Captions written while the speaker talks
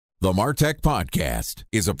The MarTech Podcast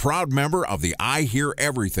is a proud member of the I Hear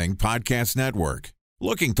Everything Podcast Network.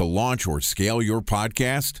 Looking to launch or scale your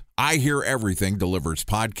podcast? I Hear Everything delivers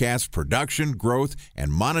podcast production, growth,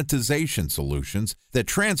 and monetization solutions that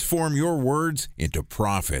transform your words into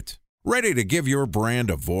profit. Ready to give your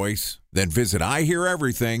brand a voice? Then visit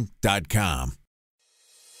iheareverything.com.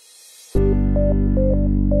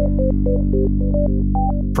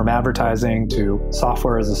 From advertising to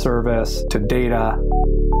software as a service to data.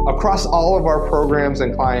 Across all of our programs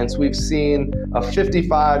and clients, we've seen a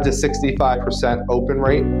 55 to 65% open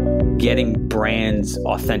rate. Getting brands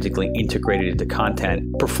authentically integrated into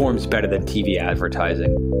content performs better than TV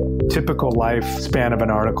advertising. Typical lifespan of an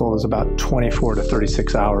article is about 24 to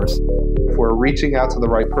 36 hours. If we're reaching out to the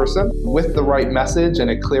right person with the right message and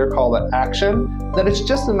a clear call to action, then it's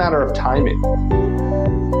just a matter of timing.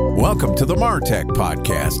 Welcome to the MarTech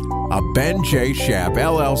Podcast, a Ben J. Schaap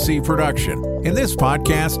LLC production. In this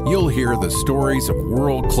podcast, you'll hear the stories of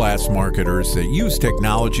world-class marketers that use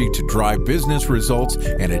technology to drive business results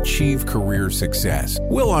and achieve career success.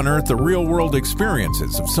 We'll unearth the real-world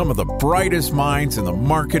experiences of some of the brightest minds in the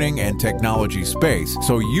marketing and technology space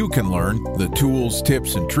so you can learn the tools,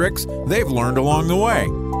 tips, and tricks they've learned along the way.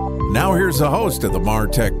 Now here's the host of the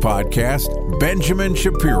MarTech Podcast, Benjamin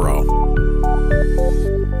Shapiro.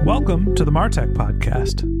 Welcome to the MarTech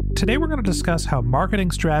Podcast. Today we're going to discuss how marketing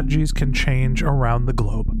strategies can change around the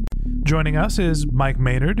globe. Joining us is Mike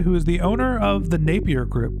Maynard, who is the owner of the Napier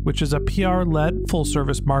Group, which is a PR-led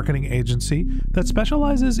full-service marketing agency that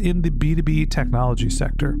specializes in the B2B technology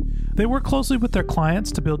sector. They work closely with their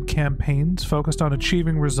clients to build campaigns focused on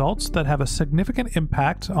achieving results that have a significant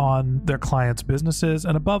impact on their clients' businesses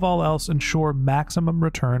and above all else ensure maximum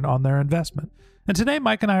return on their investment. And today,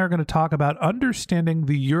 Mike and I are going to talk about understanding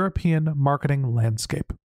the European marketing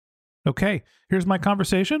landscape. Okay, here's my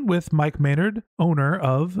conversation with Mike Maynard, owner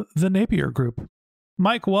of the Napier Group.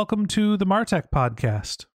 Mike, welcome to the MarTech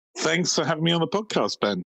Podcast. Thanks for having me on the podcast,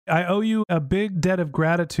 Ben. I owe you a big debt of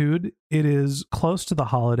gratitude. It is close to the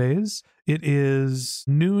holidays. It is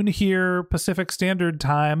noon here, Pacific Standard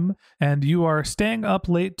Time, and you are staying up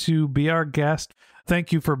late to be our guest.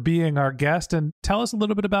 Thank you for being our guest, and tell us a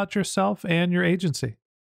little bit about yourself and your agency.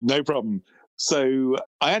 No problem. So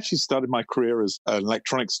I actually started my career as an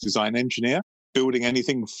electronics design engineer, building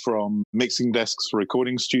anything from mixing desks for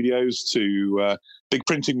recording studios to big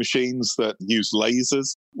printing machines that used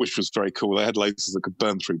lasers, which was very cool. They had lasers that could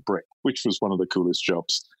burn through brick, which was one of the coolest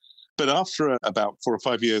jobs. But after about 4 or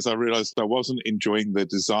 5 years, I realized I wasn't enjoying the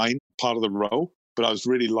design part of the role, but I was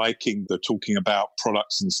really liking the talking about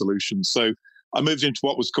products and solutions. So I moved into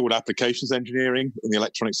what was called applications engineering in the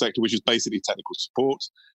electronics sector, which is basically technical support,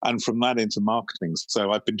 and from that into marketing.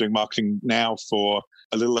 So I've been doing marketing now for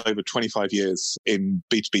a little over 25 years in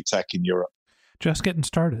B2B tech in Europe. Just getting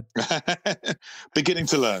started. Beginning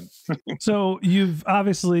to learn. So you've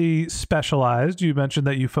obviously specialized. You mentioned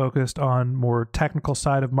that you focused on more technical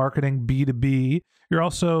side of marketing, B2B. You're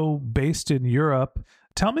also based in Europe.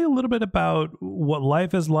 Tell me a little bit about what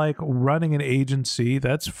life is like running an agency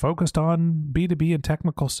that's focused on B2B and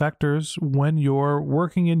technical sectors when you're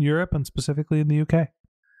working in Europe and specifically in the UK.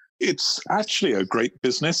 It's actually a great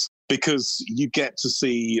business because you get to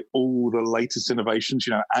see all the latest innovations,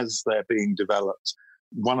 as they're being developed.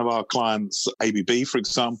 One of our clients, ABB, for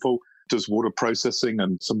example, does water processing.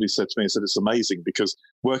 And somebody said to me, it's amazing because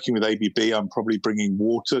working with ABB, I'm probably bringing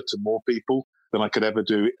water to more people than I could ever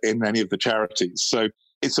do in any of the charities. So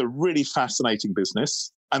it's a really fascinating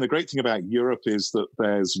business. And the great thing about Europe is that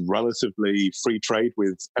there's relatively free trade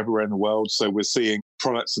with everywhere in the world. So we're seeing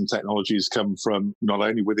products and technologies come from not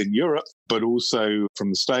only within Europe, but also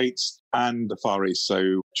from the States and the Far East,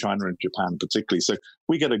 so China and Japan particularly. So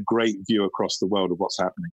we get a great view across the world of what's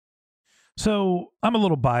happening. So I'm a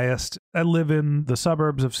little biased. I live in the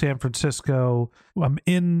suburbs of San Francisco. I'm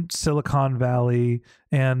in Silicon Valley,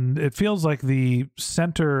 and it feels like the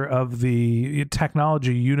center of the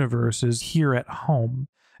technology universe is here at home.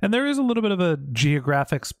 And there is a little bit of a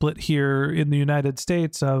geographic split here in the United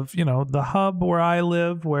States of, the hub where I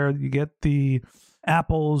live, where you get the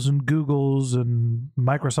Apples and Googles and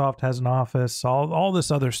Microsoft has an office, all this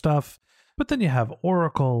other stuff. But then you have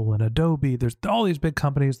Oracle and Adobe. There's all these big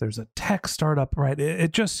companies. There's a tech startup, right?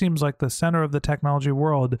 It just seems like the center of the technology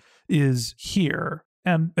world is here.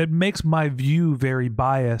 And it makes my view very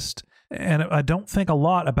biased. And I don't think a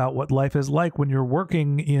lot about what life is like when you're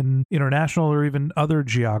working in international or even other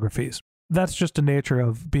geographies. That's just the nature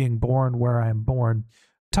of being born where I'm born.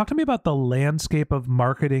 Talk to me about the landscape of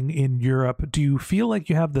marketing in Europe. Do you feel like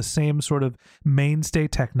you have the same sort of mainstay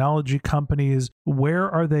technology companies? Where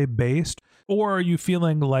are they based? Or are you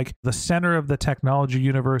feeling like the center of the technology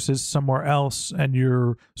universe is somewhere else and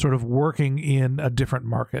you're sort of working in a different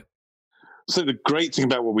market? So the great thing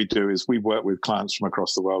about what we do is we work with clients from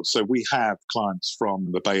across the world. So we have clients from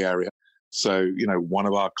the Bay Area. So, one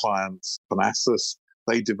of our clients, Thanasis,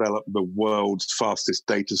 they develop the world's fastest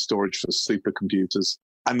data storage for supercomputers,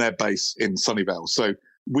 and they're based in Sunnyvale. So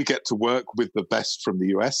we get to work with the best from the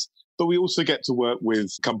US, but we also get to work with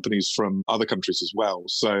companies from other countries as well.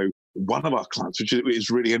 So one of our clients, which is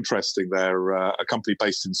really interesting, they're a company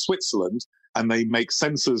based in Switzerland, and they make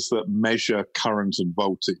sensors that measure current and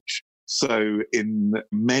voltage. So in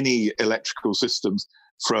many electrical systems,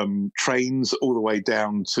 from trains all the way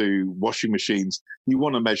down to washing machines, you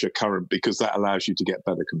want to measure current because that allows you to get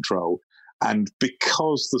better control. And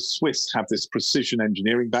because the Swiss have this precision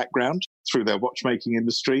engineering background through their watchmaking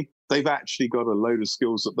industry, they've actually got a load of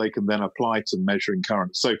skills that they can then apply to measuring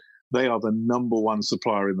current. So they are the number one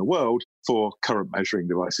supplier in the world for current measuring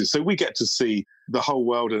devices. So we get to see the whole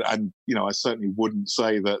world. And I certainly wouldn't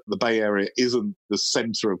say that the Bay Area isn't the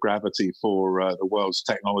center of gravity for the world's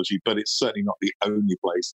technology, but it's certainly not the only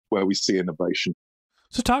place where we see innovation.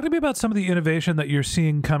 So talk to me about some of the innovation that you're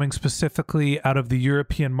seeing coming specifically out of the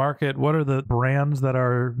European market. What are the brands that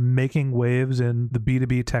are making waves in the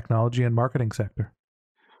B2B technology and marketing sector?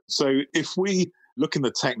 So if we look in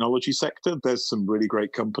the technology sector, there's some really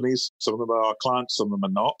great companies. Some of them are our clients, some of them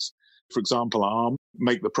are not. For example, ARM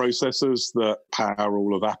make the processors that power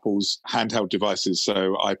all of Apple's handheld devices,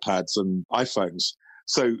 so iPads and iPhones.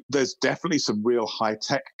 So there's definitely some real high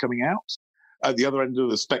tech coming out. At the other end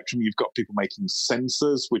of the spectrum, you've got people making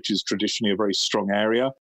sensors, which is traditionally a very strong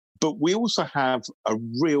area. But we also have a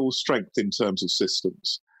real strength in terms of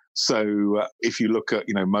systems. So if you look at,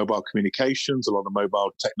 mobile communications, a lot of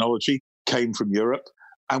mobile technology came from Europe.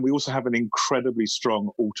 And we also have an incredibly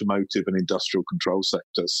strong automotive and industrial control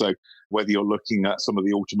sector. So whether you're looking at some of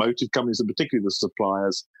the automotive companies, and particularly the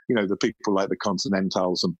suppliers, the people like the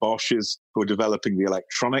Continentals and Bosches who are developing the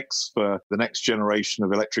electronics for the next generation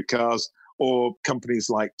of electric cars, or companies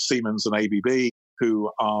like Siemens and ABB, who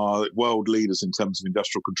are world leaders in terms of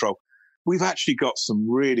industrial control. We've actually got some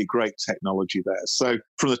really great technology there. So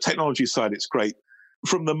from the technology side, it's great.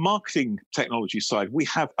 From the marketing technology side, we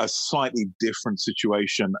have a slightly different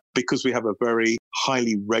situation because we have a very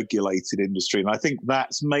highly regulated industry. And I think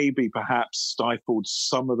that's maybe perhaps stifled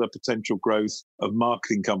some of the potential growth of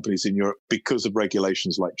marketing companies in Europe because of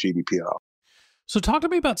regulations like GDPR. So talk to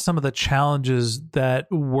me about some of the challenges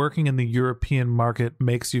that working in the European market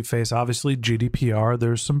makes you face. Obviously, GDPR,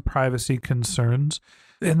 there's some privacy concerns.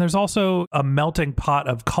 And there's also a melting pot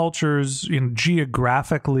of cultures,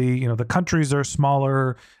 geographically, the countries are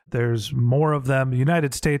smaller. There's more of them. The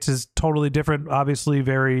United States is totally different, obviously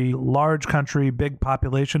very large country, big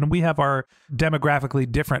population. And we have our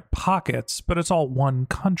demographically different pockets, but it's all one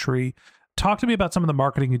country. Talk to me about some of the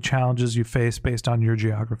marketing challenges you face based on your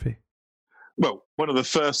geography. Well, one of the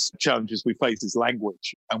first challenges we face is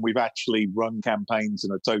language. And we've actually run campaigns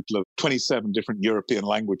in a total of 27 different European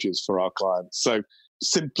languages for our clients. So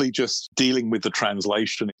simply just dealing with the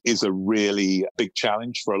translation is a really big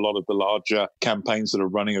challenge for a lot of the larger campaigns that are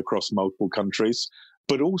running across multiple countries.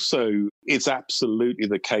 But also, it's absolutely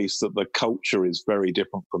the case that the culture is very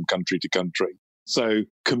different from country to country. So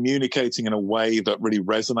communicating in a way that really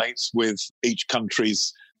resonates with each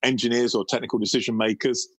country's engineers or technical decision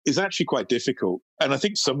makers is actually quite difficult. And I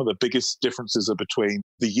think some of the biggest differences are between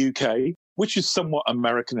the UK, which is somewhat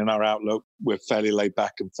American in our outlook. We're fairly laid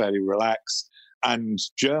back and fairly relaxed. And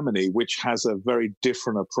Germany, which has a very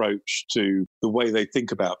different approach to the way they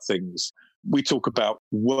think about things. We talk about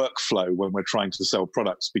workflow when we're trying to sell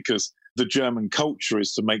products because the German culture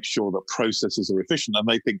is to make sure that processes are efficient and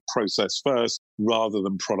they think process first rather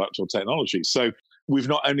than product or technology. So we've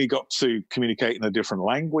not only got to communicate in a different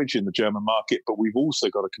language in the German market, but we've also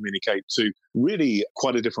got to communicate to really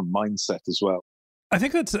quite a different mindset as well. I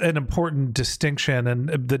think that's an important distinction and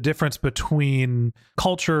the difference between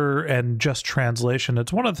culture and just translation.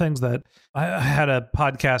 It's one of the things that I had a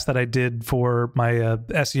podcast that I did for my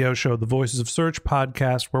SEO show, the Voices of Search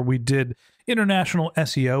podcast, where we did International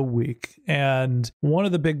SEO Week. And one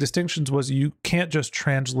of the big distinctions was you can't just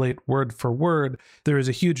translate word for word. There is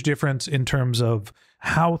a huge difference in terms of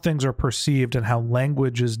how things are perceived and how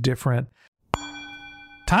language is different.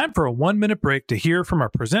 Time for a 1-minute break to hear from our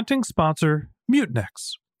presenting sponsor,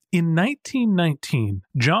 Mutinex. In 1919,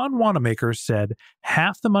 John Wanamaker said,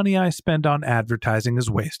 "Half the money I spend on advertising is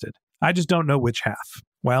wasted. I just don't know which half."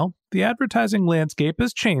 Well, the advertising landscape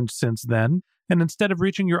has changed since then, And instead of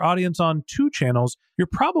reaching your audience on 2 channels, you're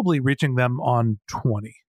probably reaching them on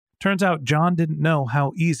 20. Turns out John didn't know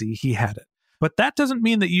how easy he had it. But that doesn't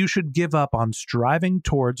mean that you should give up on striving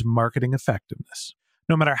towards marketing effectiveness.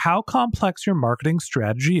 No matter how complex your marketing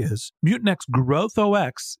strategy is, Mutinex Growth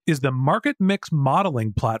OX is the market mix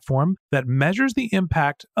modeling platform that measures the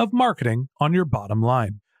impact of marketing on your bottom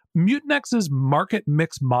line. Mutinex's market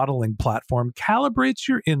mix modeling platform calibrates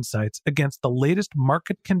your insights against the latest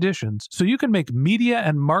market conditions so you can make media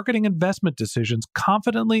and marketing investment decisions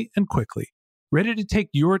confidently and quickly. Ready to take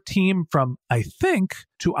your team from I think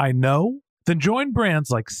to I know? Then join brands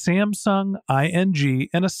like Samsung, ING,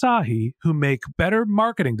 and Asahi who make better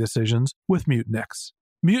marketing decisions with Mutinex.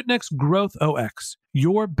 Mutinex Growth OX.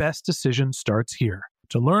 Your best decision starts here.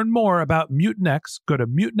 To learn more about Mutinex, go to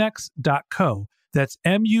mutinex.co. That's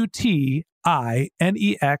MUTINEX.co.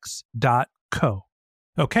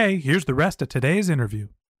 Okay, here's the rest of today's interview.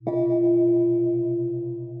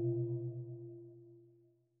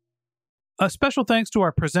 A special thanks to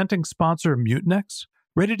our presenting sponsor, Mutinex.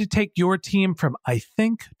 Ready to take your team from I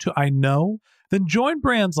think to I know? Then join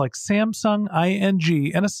brands like Samsung,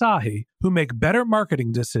 ING, and Asahi who make better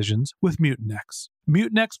marketing decisions with Mutinex.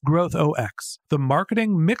 Mutinex Growth OX, the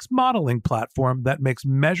marketing mix modeling platform that makes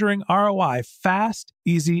measuring ROI fast,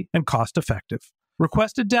 easy, and cost-effective.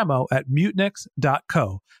 Request a demo at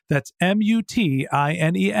mutinex.co. That's MUTINEX.co.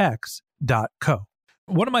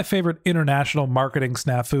 One of my favorite international marketing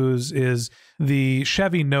snafus is the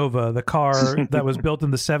Chevy Nova, the car that was built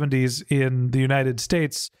in the 70s in the United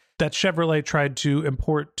States that Chevrolet tried to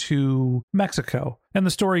import to Mexico. And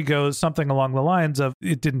the story goes something along the lines of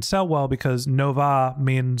it didn't sell well because Nova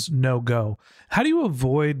means no go. How do you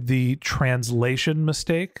avoid the translation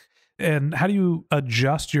mistake? And how do you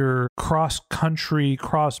adjust your cross-country,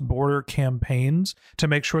 cross-border campaigns to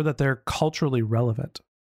make sure that they're culturally relevant?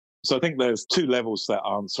 So I think there's 2 levels to that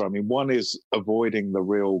answer. I mean, one is avoiding the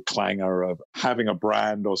real clangor of having a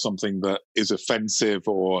brand or something that is offensive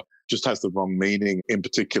or just has the wrong meaning in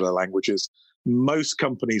particular languages. Most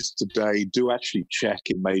companies today do actually check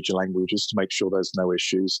in major languages to make sure there's no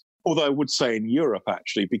issues. Although I would say in Europe,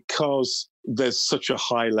 actually, because there's such a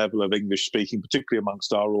high level of English speaking, particularly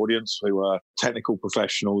amongst our audience who are technical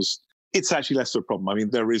professionals, it's actually less of a problem. I mean,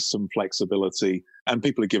 there is some flexibility and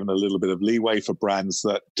people are given a little bit of leeway for brands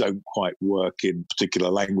that don't quite work in particular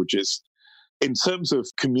languages. In terms of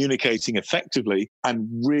communicating effectively and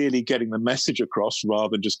really getting the message across rather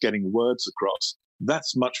than just getting words across,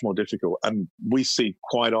 that's much more difficult. And we see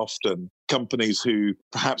quite often companies who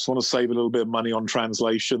perhaps want to save a little bit of money on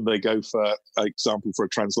translation. They go for example, for a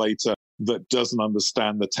translator that doesn't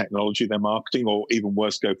understand the technology they're marketing, or even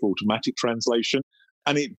worse, go for automatic translation.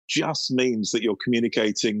 And it just means that you're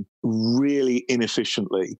communicating really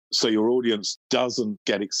inefficiently. So your audience doesn't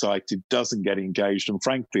get excited, doesn't get engaged, and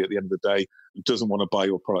frankly, at the end of the day, doesn't want to buy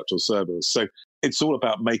your product or service. So it's all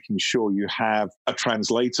about making sure you have a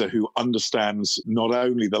translator who understands not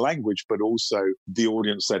only the language, but also the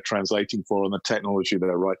audience they're translating for and the technology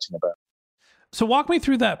they're writing about. So walk me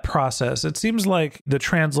through that process. It seems like the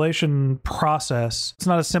translation process, it's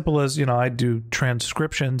not as simple as, I do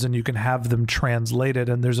transcriptions and you can have them translated.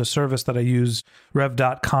 And there's a service that I use,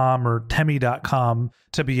 rev.com or temi.com,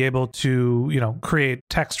 to be able to, create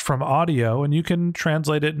text from audio, and you can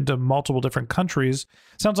translate it into multiple different countries.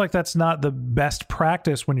 Sounds like that's not the best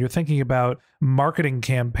practice when you're thinking about marketing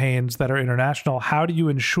campaigns that are international. How do you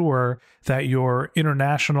ensure that your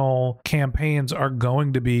international campaigns are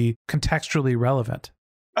going to be contextually relevant?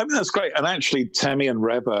 I mean, that's great. And actually, Temi and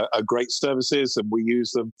Rev are great services, and we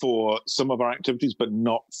use them for some of our activities, but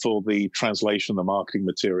not for the translation of the marketing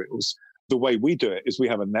materials. The way we do it is we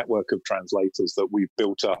have a network of translators that we've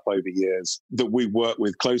built up over years that we work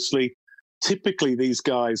with closely. Typically, these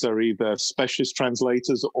guys are either specialist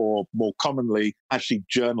translators or more commonly actually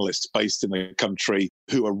journalists based in the country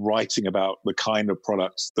who are writing about the kind of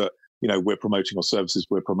products that, we're promoting or services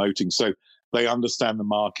we're promoting. So they understand the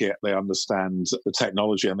market, they understand the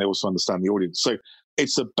technology, and they also understand the audience. So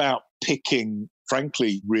it's about picking,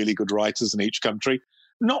 frankly, really good writers in each country.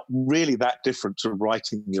 Not really that different to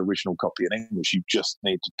writing the original copy in English. You just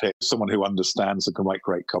need to pick someone who understands and can write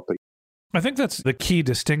great copy. I think that's the key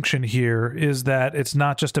distinction here, is that it's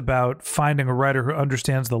not just about finding a writer who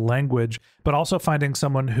understands the language, but also finding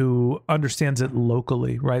someone who understands it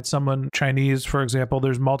locally, right? Someone Chinese, for example,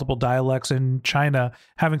 there's multiple dialects in China.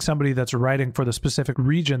 Having somebody that's writing for the specific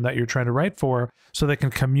region that you're trying to write for so they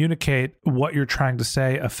can communicate what you're trying to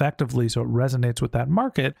say effectively so it resonates with that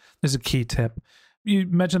market is a key tip. You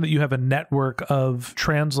mentioned that you have a network of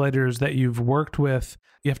translators that you've worked with.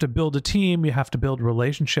 You have to build a team. You have to build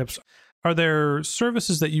relationships. Are there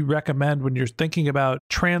services that you recommend when you're thinking about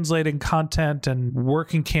translating content and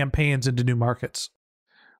working campaigns into new markets?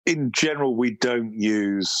 In general, we don't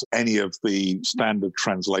use any of the standard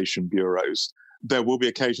translation bureaus. There will be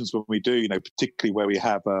occasions when we do, particularly where we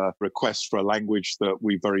have a request for a language that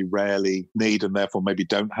we very rarely need and therefore maybe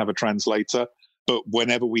don't have a translator. But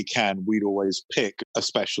whenever we can, we'd always pick a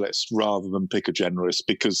specialist rather than pick a generalist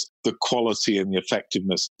because the quality and the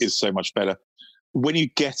effectiveness is so much better. When you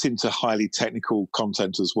get into highly technical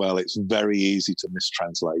content as well, it's very easy to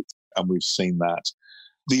mistranslate, and we've seen that.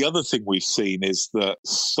 The other thing we've seen is that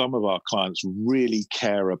some of our clients really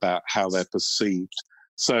care about how they're perceived.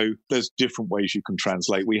 So there's different ways you can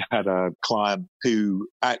translate. We had a client who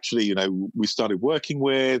actually, we started working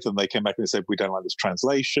with, and they came back and they said, we don't like this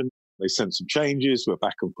translation. They sent some changes, we're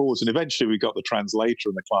back and forth. And eventually we got the translator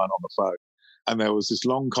and the client on the phone. And there was this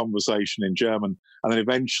long conversation in German. And then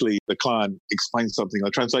eventually the client explained something.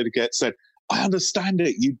 The translator said, I understand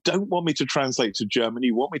it. You don't want me to translate to German.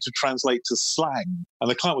 You want me to translate to slang. And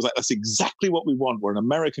the client was like, that's exactly what we want. We're an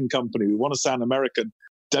American company. We want to sound American.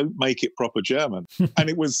 Don't make it proper German. And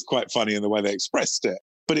it was quite funny in the way they expressed it.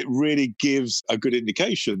 But it really gives a good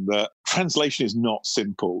indication that translation is not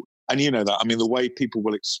simple. And you know that. I mean, the way people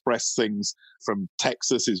will express things from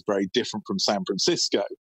Texas is very different from San Francisco.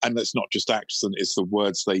 And that's not just accent, it's the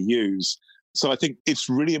words they use. So I think it's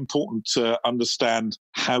really important to understand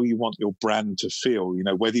how you want your brand to feel,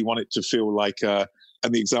 whether you want it to feel like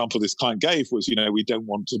and the example this client gave was, we don't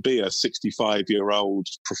want to be a 65-year-old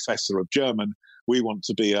professor of German. We want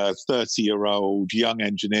to be a 30-year-old young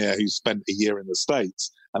engineer who's spent a year in the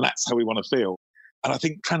States. And that's how we want to feel. And I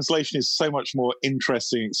think translation is so much more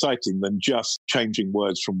interesting and exciting than just changing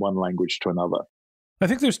words from one language to another. I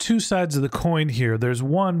think there's two sides of the coin here. There's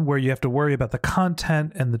one where you have to worry about the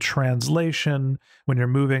content and the translation when you're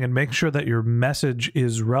moving and make sure that your message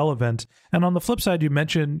is relevant. And on the flip side, you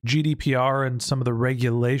mentioned GDPR and some of the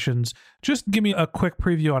regulations. Just give me a quick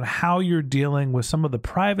preview on how you're dealing with some of the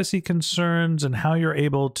privacy concerns and how you're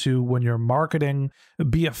able to, when you're marketing,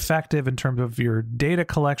 be effective in terms of your data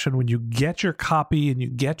collection. When you get your copy and you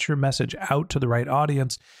get your message out to the right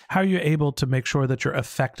audience, how are you able to make sure that you're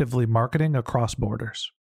effectively marketing across borders?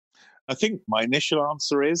 I think my initial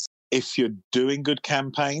answer is if you're doing good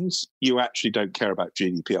campaigns, you actually don't care about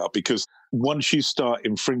GDPR because once you start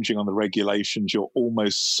infringing on the regulations, you're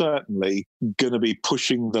almost certainly going to be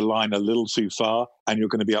pushing the line a little too far and you're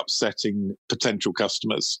going to be upsetting potential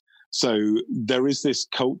customers. So there is this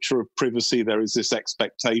culture of privacy. There is this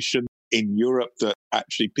expectation in Europe that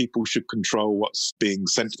actually people should control what's being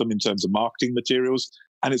sent to them in terms of marketing materials.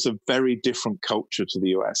 And it's a very different culture to the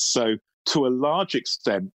US. So to a large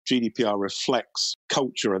extent, GDPR reflects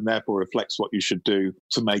culture and therefore reflects what you should do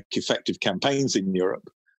to make effective campaigns in Europe,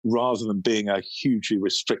 rather than being a hugely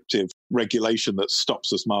restrictive regulation that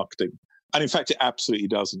stops us marketing. And in fact, it absolutely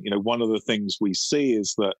doesn't. One of the things we see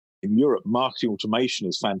is that in Europe, marketing automation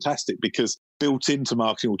is fantastic because built into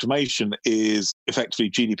marketing automation is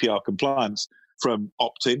effectively GDPR compliance from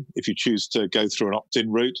opt-in, if you choose to go through an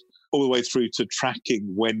opt-in route, all the way through to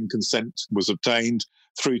tracking when consent was obtained,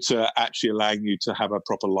 through to actually allowing you to have a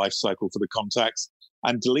proper life cycle for the contacts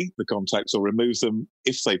and delete the contacts or remove them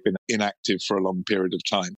if they've been inactive for a long period of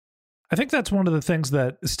time. I think that's one of the things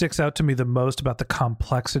that sticks out to me the most about the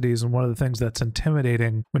complexities, and one of the things that's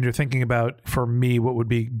intimidating when you're thinking about, for me, what would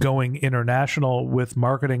be going international with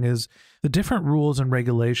marketing is the different rules and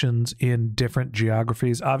regulations in different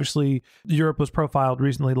geographies. Obviously, Europe was profiled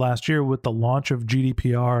recently last year with the launch of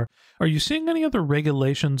GDPR. Are you seeing any other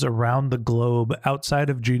regulations around the globe outside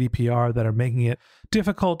of GDPR that are making it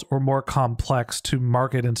difficult or more complex to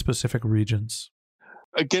market in specific regions?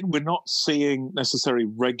 Again, we're not seeing necessarily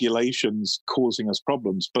regulations causing us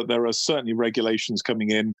problems, but there are certainly regulations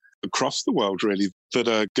coming in across the world, really, that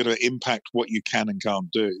are going to impact what you can and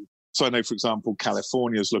can't do. So I know, for example,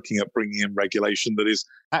 California is looking at bringing in regulation that is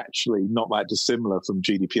actually not that dissimilar from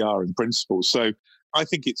GDPR in principle. So I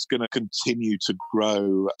think it's going to continue to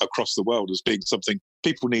grow across the world as being something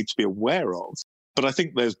people need to be aware of. But I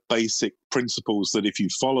think there's basic principles that if you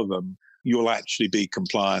follow them, you'll actually be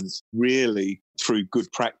compliant really through good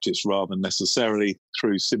practice rather than necessarily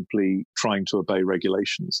through simply trying to obey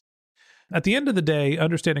regulations. At the end of the day,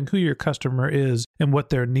 understanding who your customer is and what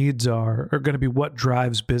their needs are going to be what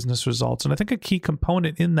drives business results. And I think a key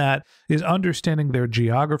component in that is understanding their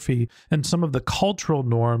geography and some of the cultural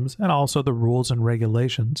norms and also the rules and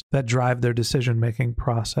regulations that drive their decision-making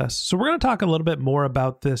process. So we're going to talk a little bit more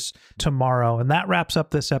about this tomorrow, and that wraps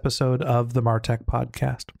up this episode of the MarTech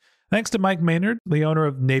Podcast. Thanks to Mike Maynard, the owner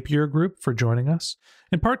of Napier Group, for joining us.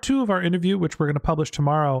 In part 2 of our interview, which we're going to publish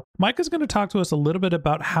tomorrow, Mike is going to talk to us a little bit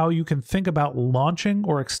about how you can think about launching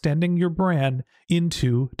or extending your brand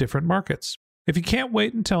into different markets. If you can't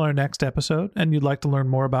wait until our next episode and you'd like to learn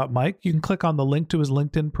more about Mike, you can click on the link to his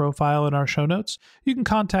LinkedIn profile in our show notes. You can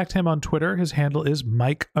contact him on Twitter. His handle is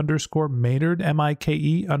Mike_Maynard,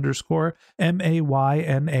 MIKE_MAYNARD.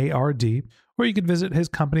 Or you can visit his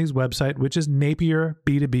company's website, which is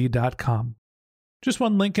napierb2b.com. Just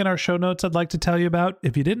one link in our show notes I'd like to tell you about.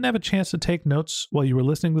 If you didn't have a chance to take notes while you were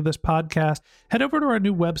listening to this podcast, head over to our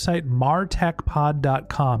new website,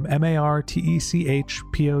 martechpod.com,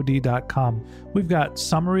 martechpod.com. We've got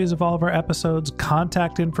summaries of all of our episodes,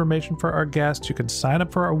 contact information for our guests. You can sign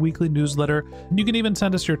up for our weekly newsletter, and you can even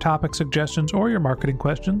send us your topic suggestions or your marketing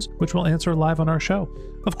questions, which we'll answer live on our show.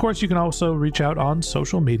 Of course, you can also reach out on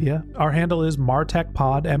social media. Our handle is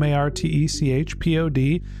martechpod,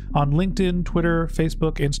 MARTECHPOD, on LinkedIn, Twitter,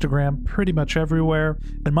 Facebook, Instagram, pretty much everywhere.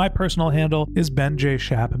 And my personal handle is Ben J.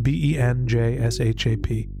 Shap,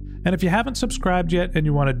 BENJSHAP. And if you haven't subscribed yet and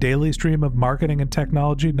you want a daily stream of marketing and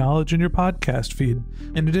technology knowledge in your podcast feed,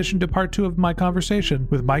 in addition to part 2 of my conversation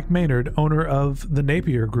with Mike Maynard, owner of the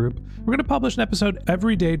Napier Group, we're going to publish an episode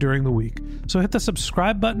every day during the week. So hit the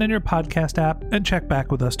subscribe button in your podcast app and check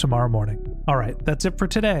back with us tomorrow morning. All right, that's it for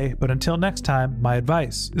today. But until next time, my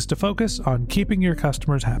advice is to focus on keeping your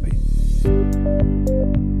customers happy.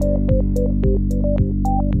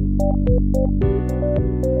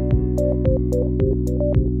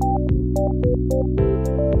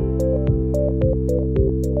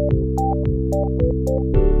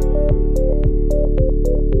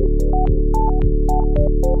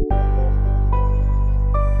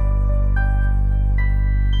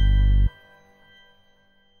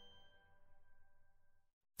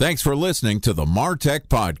 Thanks for listening to the MarTech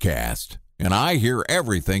Podcast, an I Hear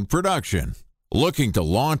Everything production. Looking to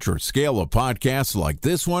launch or scale a podcast like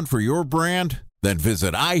this one for your brand? Then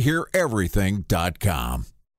visit iheareverything.com.